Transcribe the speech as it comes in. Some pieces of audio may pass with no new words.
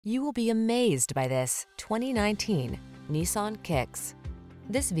You will be amazed by this 2019 Nissan Kicks.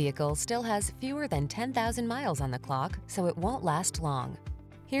 This vehicle still has fewer than 10,000 miles on the clock, so it won't last long.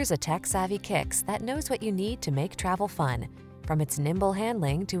 Here's a tech-savvy Kicks that knows what you need to make travel fun. From its nimble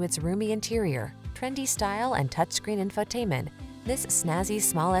handling to its roomy interior, trendy style, and touchscreen infotainment, this snazzy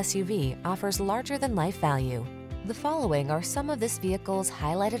small SUV offers larger-than-life value. The following are some of this vehicle's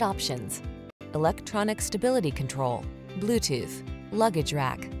highlighted options: electronic stability control, Bluetooth, luggage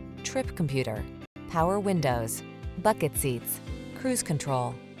rack, trip computer, power windows, bucket seats, cruise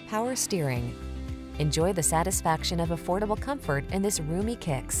control, power steering. Enjoy the satisfaction of affordable comfort in this roomy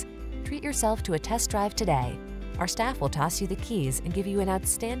Kicks. Treat yourself to a test drive today. Our staff will toss you the keys and give you an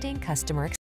outstanding customer experience.